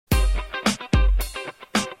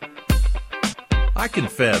I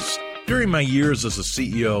confess, during my years as a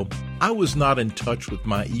CEO, I was not in touch with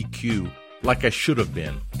my EQ like I should have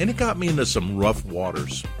been, and it got me into some rough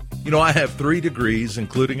waters. You know, I have 3 degrees,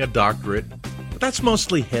 including a doctorate, but that's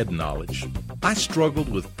mostly head knowledge. I struggled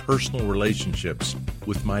with personal relationships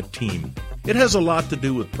with my team. It has a lot to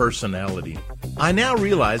do with personality. I now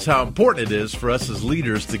realize how important it is for us as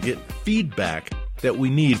leaders to get feedback that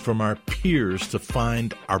we need from our peers to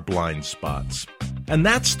find our blind spots. And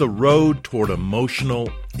that's the road toward emotional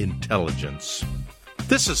intelligence.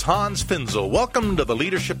 This is Hans Finzel. Welcome to the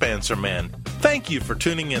Leadership Answer Man. Thank you for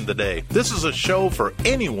tuning in today. This is a show for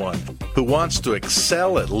anyone who wants to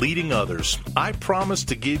excel at leading others. I promise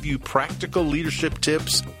to give you practical leadership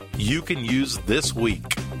tips you can use this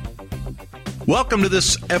week. Welcome to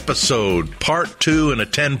this episode, part 2 in a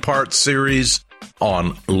 10-part series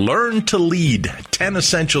on Learn to Lead, 10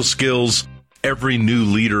 essential skills every new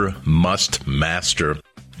leader must master.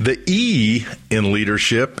 The E in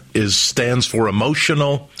leadership stands for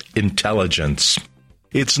emotional intelligence.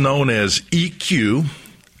 It's known as EQ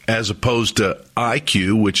as opposed to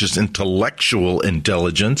IQ, which is intellectual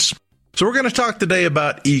intelligence. So we're going to talk today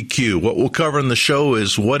about EQ. What we'll cover in the show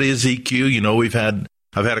is what is EQ. You know, I've had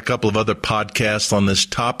a couple of other podcasts on this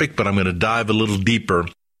topic, but I'm going to dive a little deeper.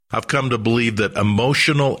 I've come to believe that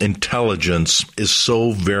emotional intelligence is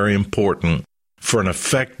so very important for an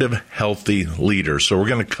effective, healthy leader. So we're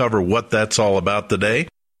going to cover what that's all about today.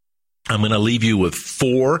 I'm going to leave you with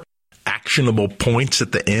 4 actionable points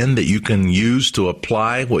at the end that you can use to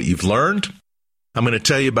apply what you've learned. I'm going to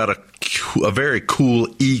tell you about a very cool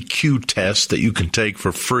EQ test that you can take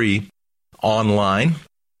for free online.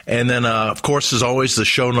 And then, of course, as always, the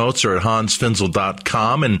show notes are at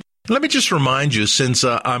hansfinzel.com. And let me just remind you, since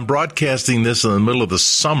I'm broadcasting this in the middle of the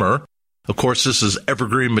summer, of course, this is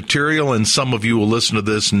evergreen material, and some of you will listen to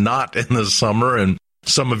this not in the summer, and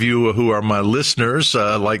some of you who are my listeners,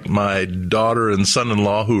 like my daughter and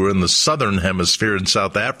son-in-law who are in the southern hemisphere in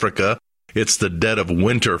South Africa, it's the dead of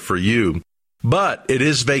winter for you. But it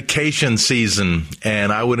is vacation season,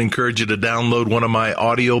 and I would encourage you to download one of my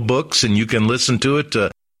audiobooks, and you can listen to it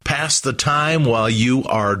to pass the time while you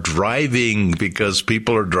are driving, because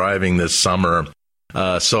people are driving this summer.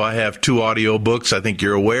 So I have 2 audiobooks. I think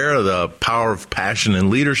you're aware of The Power of Passion in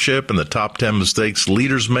Leadership and The Top 10 Mistakes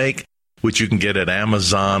Leaders Make, which you can get at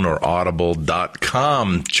Amazon or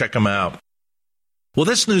Audible.com. Check them out. Well,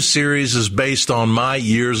 this new series is based on my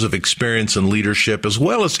years of experience in leadership as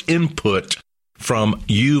well as input from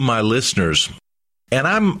you, my listeners. And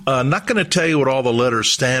I'm not going to tell you what all the letters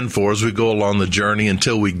stand for as we go along the journey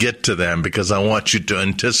until we get to them, because I want you to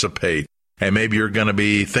anticipate. And maybe you're going to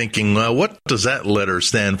be thinking, well, what does that letter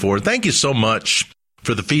stand for? Thank you so much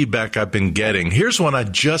for the feedback I've been getting. Here's one I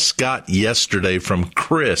just got yesterday from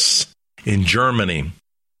Chris in Germany.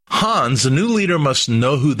 Hans, a new leader must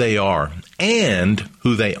know who they are and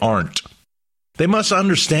who they aren't. They must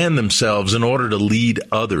understand themselves in order to lead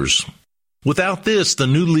others. Without this, the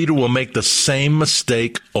new leader will make the same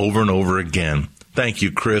mistake over and over again. Thank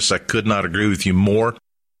you, Chris. I could not agree with you more.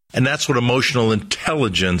 And that's what emotional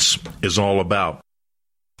intelligence is all about.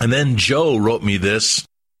 And then Joe wrote me this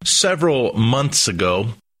several months ago.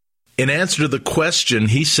 In answer to the question,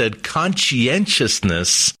 he said,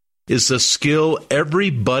 conscientiousness is the skill every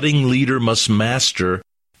budding leader must master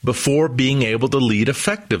before being able to lead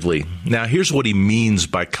effectively. Now, here's what he means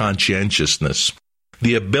by conscientiousness.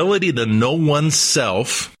 The ability to know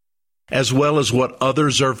oneself, as well as what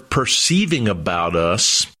others are perceiving about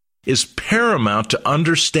us, is paramount to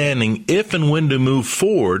understanding if and when to move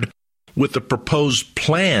forward with the proposed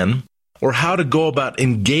plan or how to go about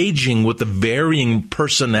engaging with the varying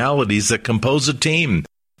personalities that compose a team.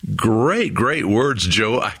 Great words,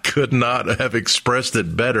 Joe. I could not have expressed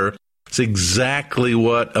it better. It's exactly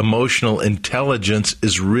what emotional intelligence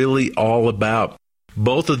is really all about.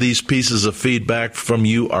 Both of these pieces of feedback from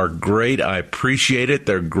you are great. I appreciate it.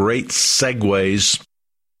 They're great segues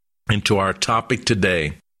into our topic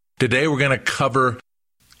today. Today, we're going to cover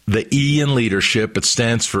the E in leadership. It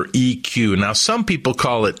stands for EQ. Now, some people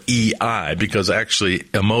call it EI because actually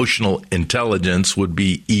emotional intelligence would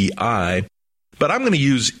be EI. But I'm going to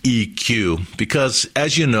use EQ because,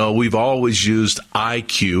 as you know, we've always used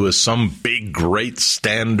IQ as some big, great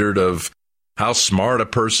standard of how smart a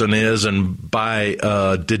person is. And by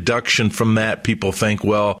deduction from that, people think,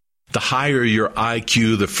 well, the higher your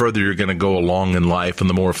IQ, the further you're going to go along in life and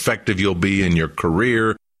the more effective you'll be in your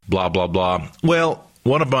career. Blah, blah, blah. Well,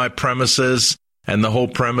 one of my premises and the whole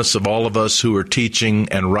premise of all of us who are teaching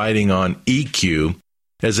and writing on EQ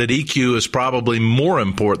is that EQ is probably more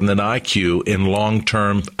important than IQ in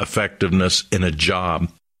long-term effectiveness in a job.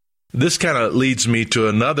 This kind of leads me to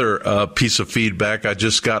another piece of feedback I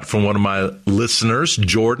just got from one of my listeners,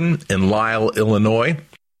 Jordan in Lisle, Illinois.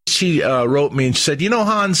 She wrote me and said,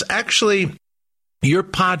 Hans, actually, your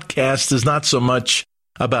podcast is not so much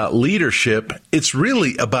about leadership. It's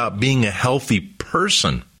really about being a healthy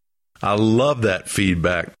person. I love that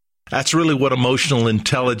feedback. That's really what emotional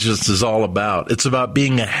intelligence is all about. It's about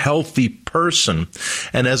being a healthy person.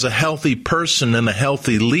 And as a healthy person and a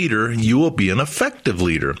healthy leader, you will be an effective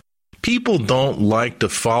leader. People don't like to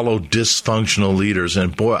follow dysfunctional leaders.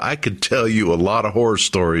 And boy, I could tell you a lot of horror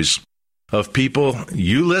stories of people,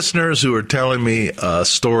 you listeners who are telling me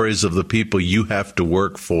stories of the people you have to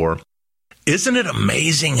work for. Isn't it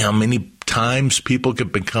amazing how many times people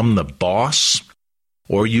could become the boss?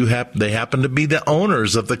 Or they happen to be the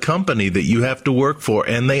owners of the company that you have to work for,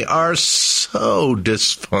 and they are so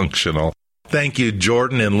dysfunctional. Thank you,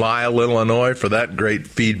 Jordan in Lisle, Illinois, for that great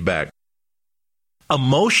feedback.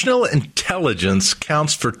 Emotional intelligence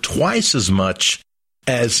counts for twice as much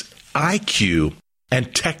as IQ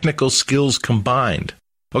and technical skills combined.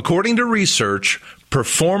 According to research,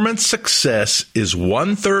 performance success is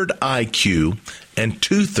 1/3 IQ and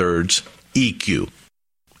 2/3 EQ.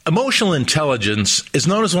 Emotional intelligence is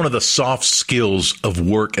known as one of the soft skills of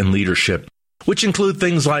work and leadership, which include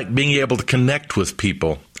things like being able to connect with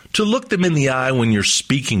people, to look them in the eye when you're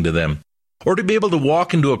speaking to them, or to be able to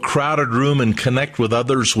walk into a crowded room and connect with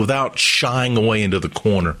others without shying away into the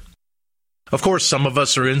corner. Of course, some of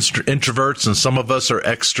us are introverts and some of us are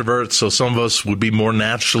extroverts, so some of us would be more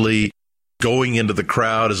naturally going into the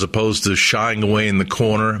crowd as opposed to shying away in the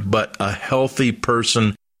corner, but a healthy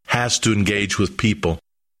person has to engage with people.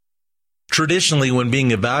 Traditionally, when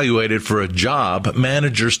being evaluated for a job,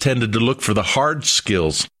 managers tended to look for the hard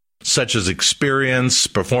skills, such as experience,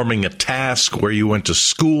 performing a task, where you went to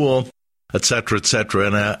school, etc., etc.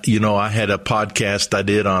 And, I had a podcast I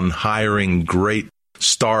did on hiring great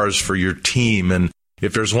stars for your team. And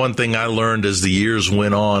if there's one thing I learned as the years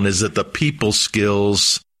went on, is that the people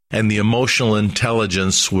skills and the emotional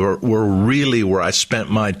intelligence were really where I spent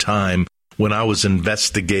my time when I was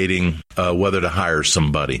investigating whether to hire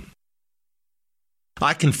somebody.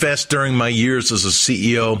 I confess during my years as a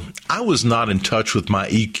CEO, I was not in touch with my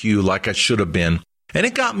EQ like I should have been, and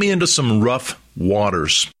it got me into some rough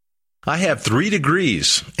waters. I have 3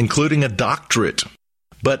 degrees, including a doctorate,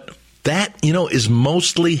 but that, is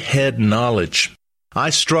mostly head knowledge. I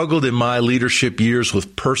struggled in my leadership years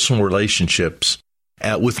with personal relationships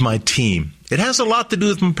with my team. It has a lot to do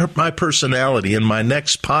with my personality. In my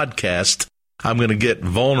next podcast, I'm going to get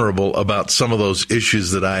vulnerable about some of those issues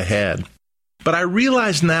that I had. But I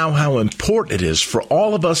realize now how important it is for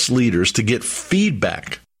all of us leaders to get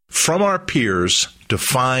feedback from our peers to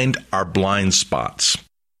find our blind spots.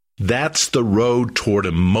 That's the road toward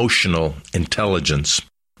emotional intelligence.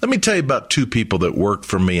 Let me tell you about 2 people that worked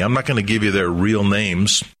for me. I'm not going to give you their real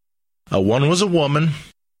names. One was a woman,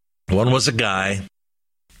 one was a guy,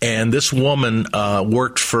 and this woman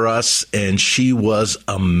worked for us, and she was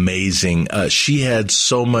amazing. She had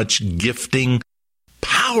so much gifting,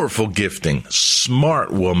 powerful gifting,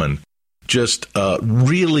 smart woman, just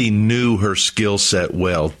really knew her skill set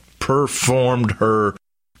well, performed her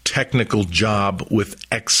technical job with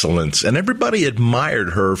excellence, and everybody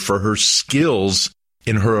admired her for her skills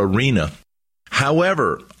in her arena.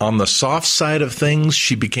 However, on the soft side of things,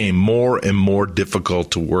 she became more and more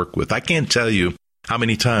difficult to work with. I can't tell you how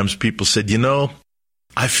many times people said,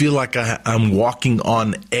 I feel like I'm walking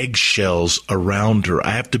on eggshells around her.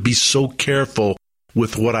 I have to be so careful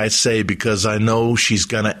with what I say because I know she's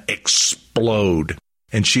going to explode.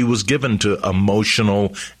 And she was given to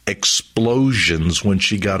emotional explosions when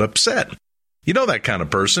she got upset. You know that kind of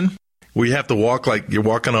person where you have to walk like you're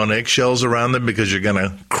walking on eggshells around them because you're going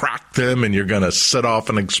to crack them and you're going to set off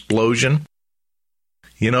an explosion.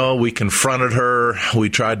 We confronted her. We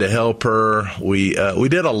tried to help her. We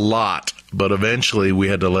did a lot, but eventually we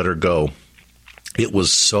had to let her go. It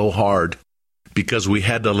was so hard because we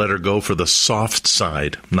had to let her go for the soft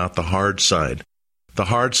side, not the hard side. The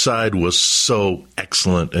hard side was so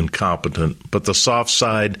excellent and competent, but the soft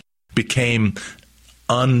side became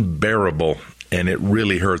unbearable, and it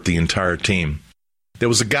really hurt the entire team. There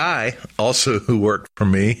was a guy also who worked for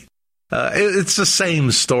me. It's the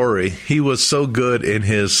same story. He was so good in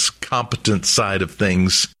his competent side of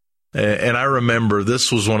things. And I remember this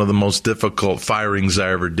was one of the most difficult firings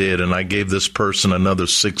I ever did, and I gave this person another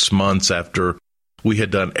 6 months after we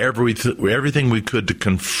had done everything we could to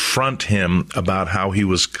confront him about how he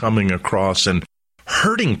was coming across and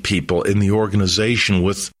hurting people in the organization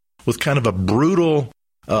with kind of a brutal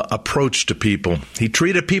approach to people. He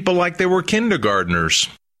treated people like they were kindergartners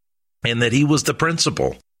and that he was the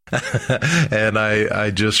principal. And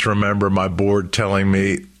I just remember my board telling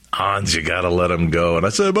me, Hans, you got to let him go. And I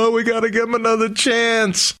said, but we got to give him another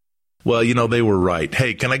chance. Well, they were right.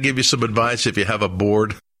 Hey, can I give you some advice if you have a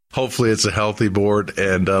board? Hopefully it's a healthy board,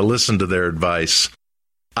 and listen to their advice.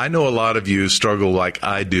 I know a lot of you struggle like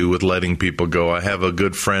I do with letting people go. I have a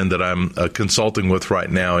good friend that I'm consulting with right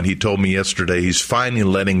now, and he told me yesterday he's finally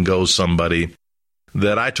letting go somebody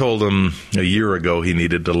that I told him a year ago he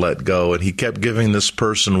needed to let go, and he kept giving this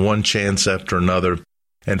person one chance after another,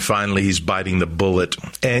 and finally he's biting the bullet.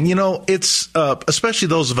 And, it's especially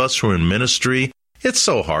those of us who are in ministry, it's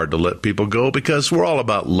so hard to let people go because we're all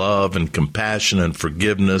about love and compassion and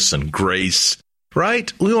forgiveness and grace,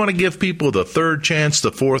 right? We want to give people the third chance,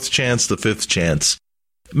 the fourth chance, the fifth chance.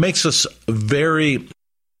 It makes it very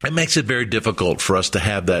difficult for us to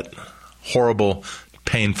have that horrible,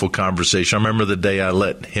 painful conversation. I remember the day I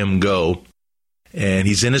let him go, and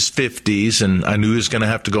he's in his 50s, and I knew he was going to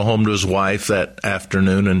have to go home to his wife that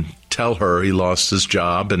afternoon and tell her he lost his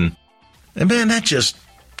job. And man, that just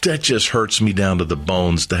hurts me down to the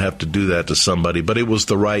bones to have to do that to somebody. But it was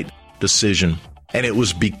the right decision. And it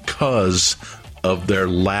was because of their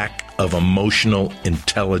lack of emotional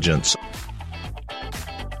intelligence.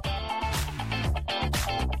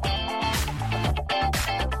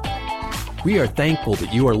 We are thankful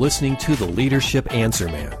that you are listening to the Leadership Answer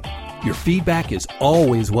Man. Your feedback is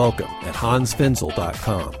always welcome at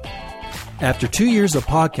hansfinzel.com. After 2 years of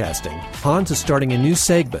podcasting, Hans is starting a new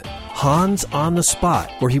segment, Hans on the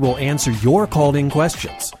Spot, where he will answer your called-in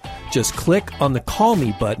questions. Just click on the Call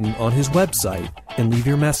Me button on his website and leave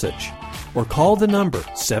your message. Or call the number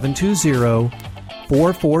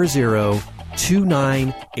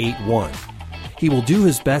 720-440-2981. He will do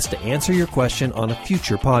his best to answer your question on a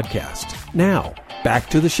future podcast. Now, back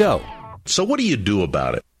to the show. So what do you do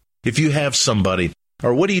about it? If you have somebody,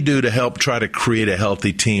 or what do you do to help try to create a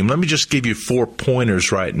healthy team? Let me just give you 4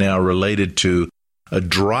 pointers right now related to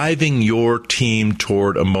driving your team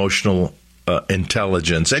toward emotional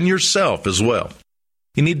intelligence and yourself as well.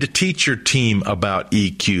 You need to teach your team about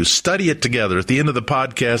EQ. Study it together. At the end of the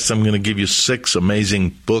podcast, I'm going to give you 6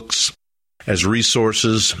 amazing books as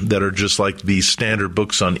resources that are just like these standard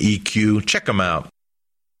books on EQ. Check them out.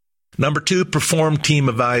 Number 2, perform team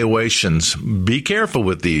evaluations. Be careful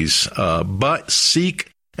with these, but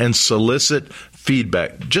seek and solicit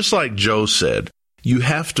feedback. Just like Joe said, you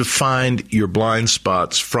have to find your blind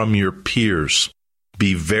spots from your peers.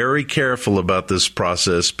 Be very careful about this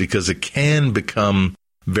process because it can become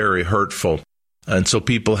very hurtful. And so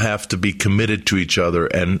people have to be committed to each other.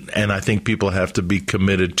 And I think people have to be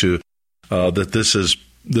committed to that this is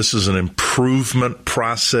an improvement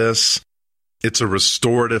process. It's a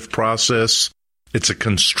restorative process. It's a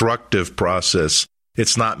constructive process.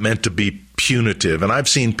 It's not meant to be punitive. And I've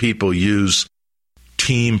seen people use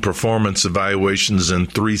team performance evaluations and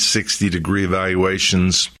 360-degree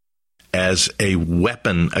evaluations as a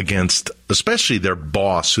weapon against, especially their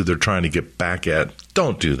boss who they're trying to get back at.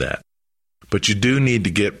 Don't do that. But you do need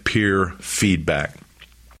to get peer feedback.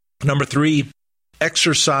 Number 3,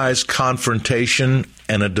 exercise confrontation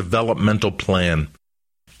and a developmental plan.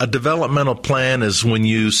 A developmental plan is when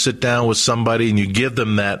you sit down with somebody and you give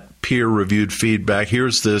them that peer-reviewed feedback.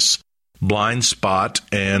 Here's this blind spot,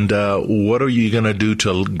 and what are you going to do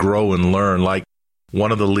to grow and learn? Like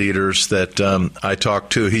one of the leaders that I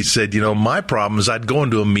talked to, he said, my problem is I'd go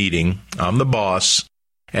into a meeting. I'm the boss,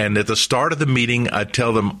 and at the start of the meeting, I'd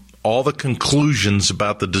tell them all the conclusions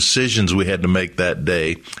about the decisions we had to make that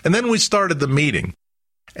day. And then we started the meeting.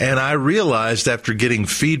 And I realized after getting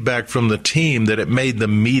feedback from the team that it made the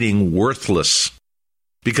meeting worthless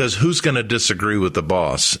because who's going to disagree with the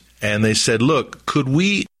boss? And they said, look, could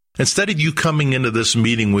we, instead of you coming into this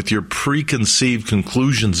meeting with your preconceived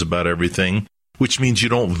conclusions about everything, which means you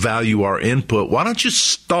don't value our input, why don't you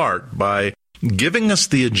start by giving us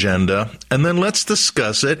the agenda and then let's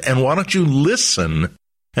discuss it, and why don't you listen?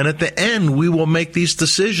 And at the end, we will make these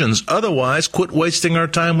decisions. Otherwise, quit wasting our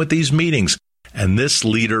time with these meetings. And this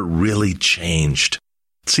leader really changed.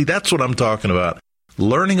 See, that's what I'm talking about.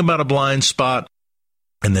 Learning about a blind spot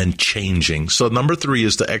and then changing. So number 3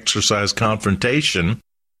 is to exercise confrontation,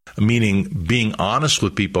 meaning being honest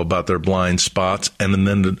with people about their blind spots, and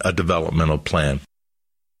then a developmental plan.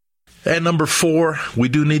 And number 4, we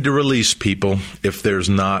do need to release people if there's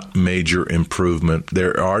not major improvement.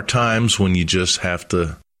 There are times when you just have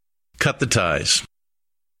to cut the ties.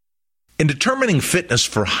 In determining fitness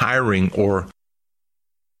for hiring or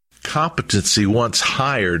competency once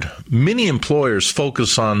hired, many employers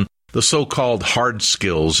focus on the so-called hard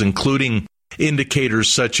skills, including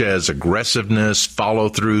indicators such as aggressiveness,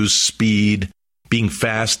 follow-through, speed, being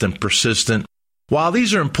fast and persistent. While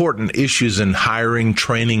these are important issues in hiring,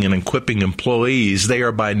 training, and equipping employees, they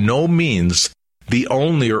are by no means the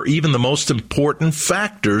only or even the most important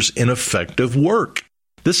factors in effective work.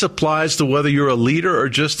 This applies to whether you're a leader or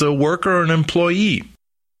just a worker or an employee.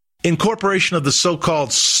 Incorporation of the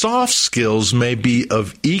so-called soft skills may be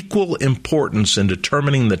of equal importance in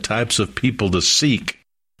determining the types of people to seek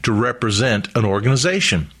to represent an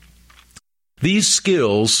organization. These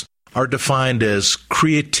skills are defined as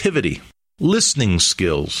creativity, listening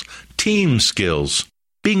skills, team skills,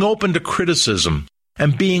 being open to criticism,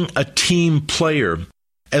 and being a team player,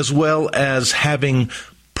 as well as having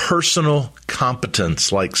personal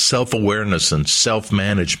competence like self-awareness and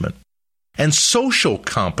self-management, and social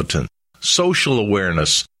competence, social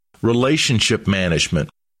awareness, relationship management.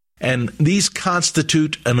 And these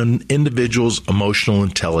constitute an individual's emotional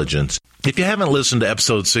intelligence. If you haven't listened to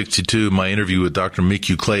episode 62, my interview with Dr.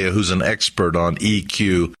 Mick Uclea, who's an expert on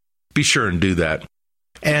EQ, be sure and do that.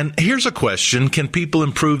 And here's a question. Can people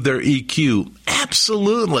improve their EQ?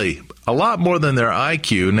 Absolutely. A lot more than their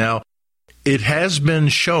IQ. Now, it has been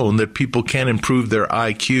shown that people can improve their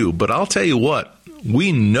IQ, but I'll tell you what,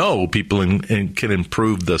 we know people can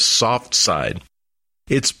improve the soft side.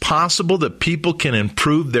 It's possible that people can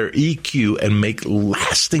improve their EQ and make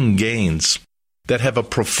lasting gains that have a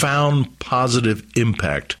profound positive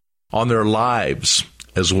impact on their lives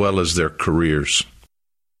as well as their careers.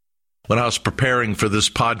 When I was preparing for this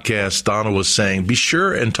podcast, Donna was saying, be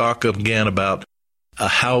sure and talk again about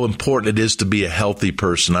how important it is to be a healthy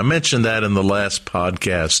person. I mentioned that in the last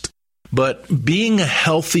podcast, but being a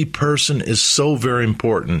healthy person is so very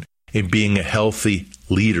important in being a healthy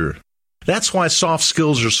leader. That's why soft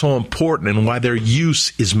skills are so important and why their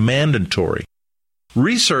use is mandatory.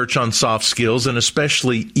 Research on soft skills, and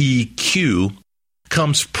especially EQ,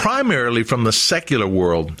 comes primarily from the secular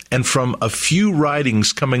world and from a few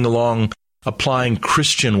writings coming along applying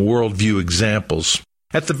Christian worldview examples.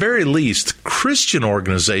 At the very least, Christian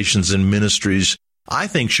organizations and ministries, I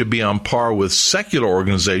think, should be on par with secular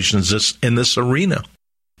organizations in this arena,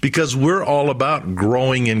 because we're all about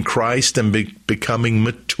growing in Christ and becoming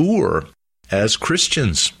mature as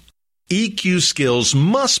Christians. EQ skills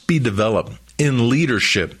must be developed in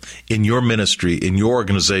leadership, in your ministry, in your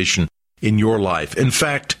organization, in your life. In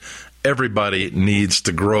fact, everybody needs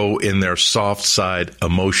to grow in their soft side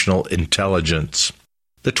emotional intelligence.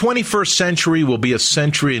 The 21st century will be a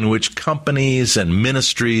century in which companies and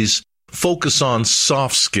ministries focus on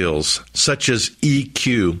soft skills, such as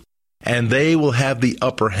EQ, and they will have the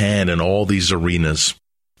upper hand in all these arenas.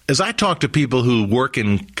 As I talk to people who work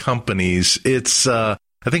in companies, I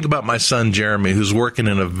think about my son Jeremy, who's working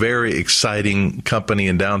in a very exciting company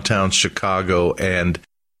in downtown Chicago, and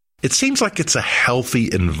it seems like it's a healthy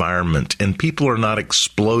environment, and people are not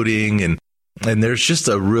exploding, and there's just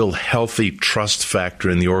a real healthy trust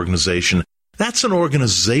factor in the organization. That's an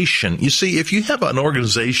organization. You see, if you have an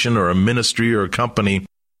organization or a ministry or a company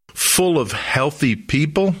full of healthy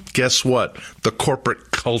people, guess what? The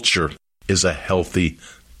corporate culture is a healthy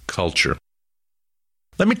culture.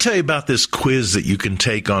 Let me tell you about this quiz that you can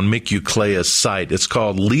take on Mick Uclea's site. It's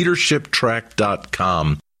called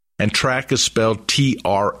leadershiptrack.com, and track is spelled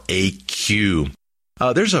TRAQ.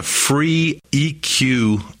 There's a free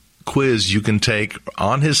EQ quiz you can take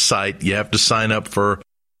on his site. You have to sign up for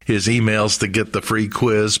his emails to get the free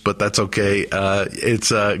quiz, but that's okay.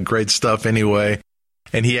 It's great stuff anyway.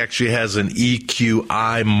 And he actually has an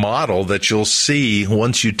EQI model that you'll see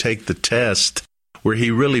once you take the test, where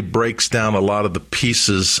he really breaks down a lot of the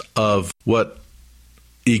pieces of what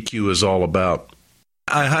EQ is all about.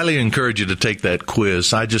 I highly encourage you to take that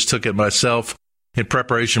quiz. I just took it myself in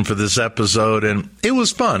preparation for this episode, and it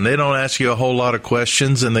was fun. They don't ask you a whole lot of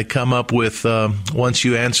questions, and they come up with, once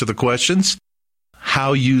you answer the questions,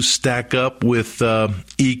 how you stack up with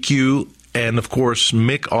EQ. And, of course,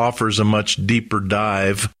 Mick offers a much deeper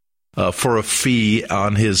dive for a fee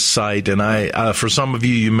on his site. And for some of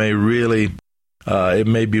you, you may really, it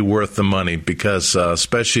may be worth the money, because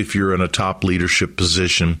especially if you're in a top leadership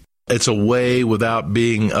position, it's a way without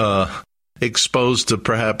being exposed to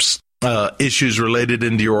perhaps issues related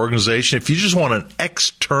into your organization. If you just want an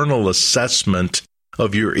external assessment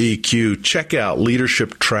of your EQ, check out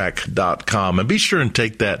leadershiptrack.com and be sure and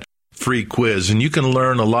take that free quiz, and you can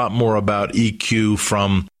learn a lot more about EQ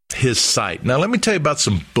from his site. Now, let me tell you about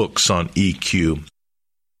some books on EQ.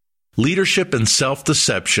 Leadership and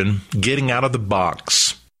Self-Deception, Getting Out of the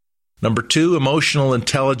Box. Number 2, Emotional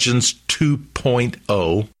Intelligence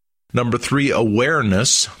 2.0. Number 3,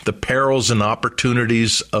 Awareness, The Perils and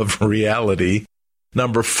Opportunities of Reality.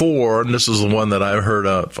 Number 4, and this is the one that I heard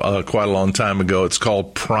of quite a long time ago, it's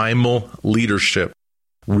called Primal Leadership.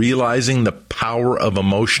 realizing the power of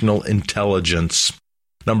emotional intelligence.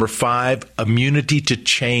 Number 5, immunity to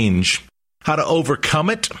change, how to overcome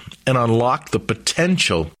it and unlock the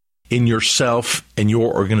potential in yourself and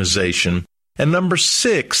your organization. And number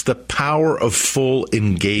 6, the power of full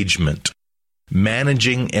engagement.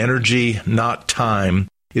 Managing energy, not time,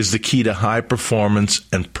 is the key to high performance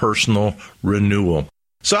and personal renewal.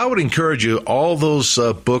 So I would encourage you, all those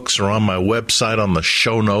books are on my website on the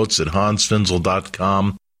show notes at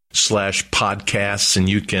hansfinzel.com/podcasts, and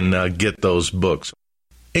you can get those books.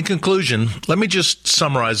 In conclusion, let me just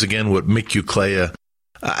summarize again what Mick Uclea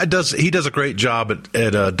does. He does a great job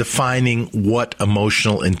at defining what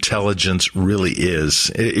emotional intelligence really is.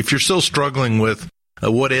 If you're still struggling with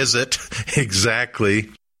what is it exactly,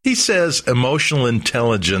 he says emotional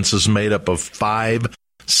intelligence is made up of 5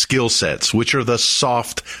 skill sets, which are the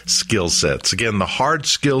soft skill sets. Again, the hard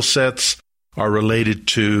skill sets are related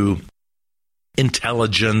to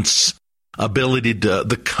intelligence, ability to,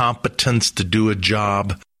 the competence to do a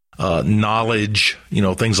job, knowledge,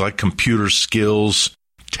 things like computer skills,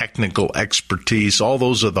 technical expertise. All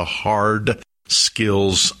those are the hard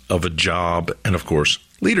skills of a job. And of course,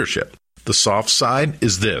 leadership. The soft side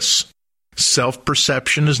is this.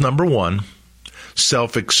 Self-perception is number 1.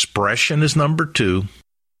 Self-expression is number 2.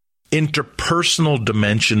 Interpersonal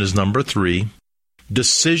dimension is number 3.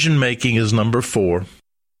 Decision-making is number 4.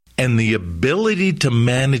 And the ability to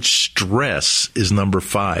manage stress is number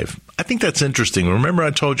 5. I think that's interesting. Remember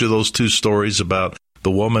I told you those 2 stories about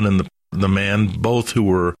the woman and the man, both who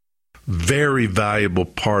were very valuable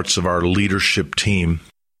parts of our leadership team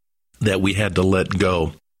that we had to let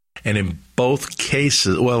go. And in both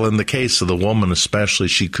cases, well, in the case of the woman especially,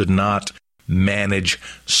 she could not manage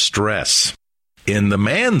stress. In the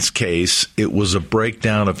man's case, it was a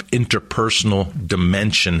breakdown of interpersonal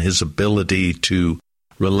dimension, his ability to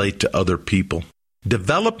relate to other people.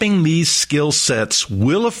 Developing these skill sets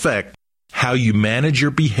will affect how you manage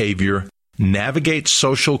your behavior, navigate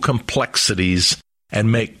social complexities,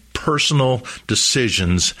 and make personal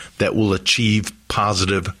decisions that will achieve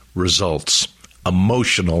positive results.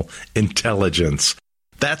 Emotional intelligence.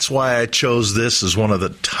 That's why I chose this as one of the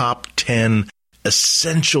top 10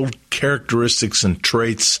 essential characteristics and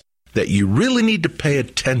traits that you really need to pay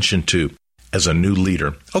attention to as a new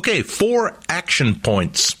leader. Okay, 4 action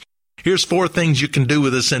points. Here's 4 things you can do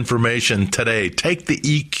with this information today. Take the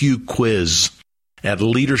EQ quiz at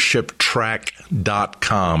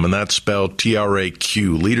leadershiptrack.com, and that's spelled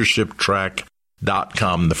TRAQ,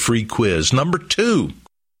 leadershiptrack.com, the free quiz. Number 2,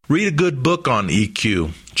 read a good book on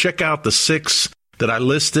EQ. Check out the 6 that I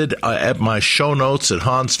listed at my show notes at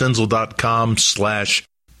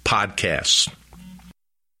hansfinzel.com/podcasts.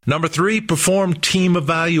 Number 3, perform team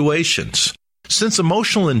evaluations. Since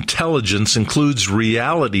emotional intelligence includes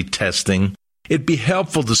reality testing, it'd be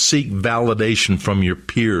helpful to seek validation from your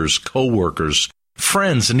peers, coworkers,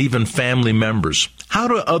 friends, and even family members. How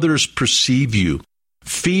do others perceive you?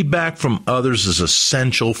 Feedback from others is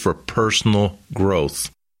essential for personal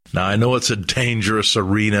growth. Now, I know it's a dangerous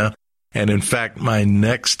arena, and in fact, my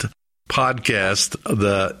next podcast,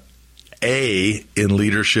 the A in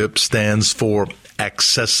leadership stands for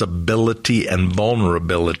accessibility and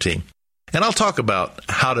vulnerability. And I'll talk about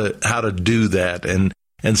how to do that and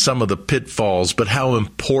some of the pitfalls, but how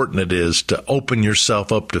important it is to open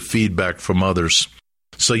yourself up to feedback from others.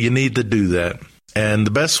 So you need to do that. And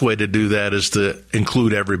the best way to do that is to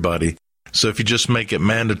include everybody. So if you just make it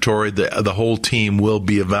mandatory, the whole team will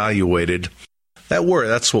be evaluated.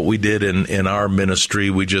 That's what we did in our ministry.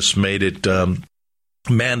 We just made it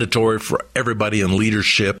mandatory for everybody in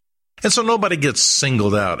leadership. And so nobody gets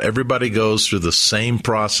singled out. Everybody goes through the same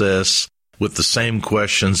process with the same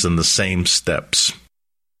questions and the same steps.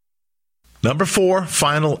 Number 4,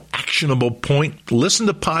 final actionable point. Listen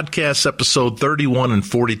to podcast episode 31 and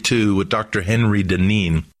 42 with Dr. Henry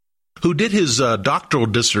Deneen, who did his doctoral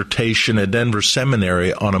dissertation at Denver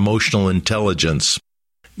Seminary on emotional intelligence.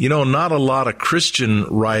 Not a lot of Christian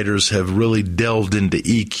writers have really delved into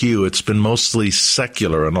EQ. It's been mostly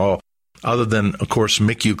secular and all. Other than, of course,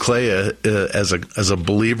 Mick Uclea, as a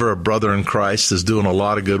believer, a brother in Christ, is doing a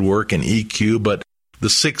lot of good work in EQ. But the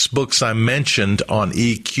 6 books I mentioned on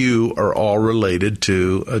EQ are all related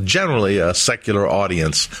to generally a secular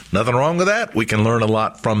audience. Nothing wrong with that. We can learn a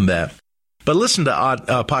lot from that. But listen to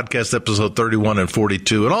podcast episode 31 and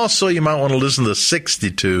 42. And also, you might want to listen to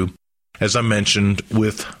 62, as I mentioned,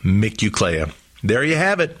 with Mick Uclea. There you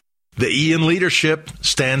have it. The E in leadership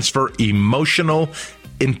stands for emotional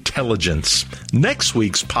intelligence. Next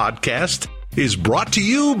week's podcast is brought to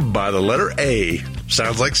you by the letter A.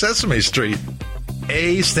 Sounds like Sesame Street.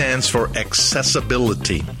 A stands for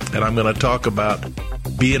accessibility, and I'm going to talk about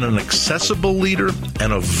being an accessible leader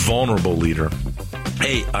and a vulnerable leader.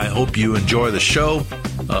 Hey, I hope you enjoy the show.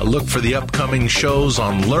 Look for the upcoming shows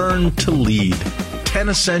on Learn to Lead, 10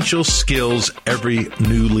 essential skills every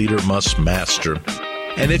new leader must master.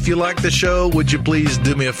 And if you like the show, would you please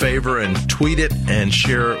do me a favor and tweet it and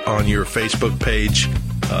share it on your Facebook page?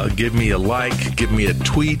 Give me a like, give me a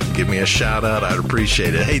tweet, give me a shout out. I'd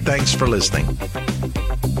appreciate it. Hey, thanks for listening.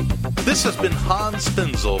 This has been Hans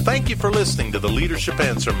Finzel. Thank you for listening to the Leadership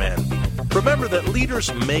Answer Man. Remember that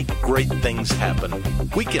leaders make great things happen.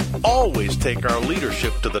 We can always take our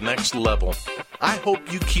leadership to the next level. I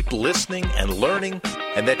hope you keep listening and learning,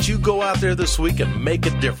 and that you go out there this week and make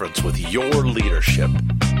a difference with your leadership.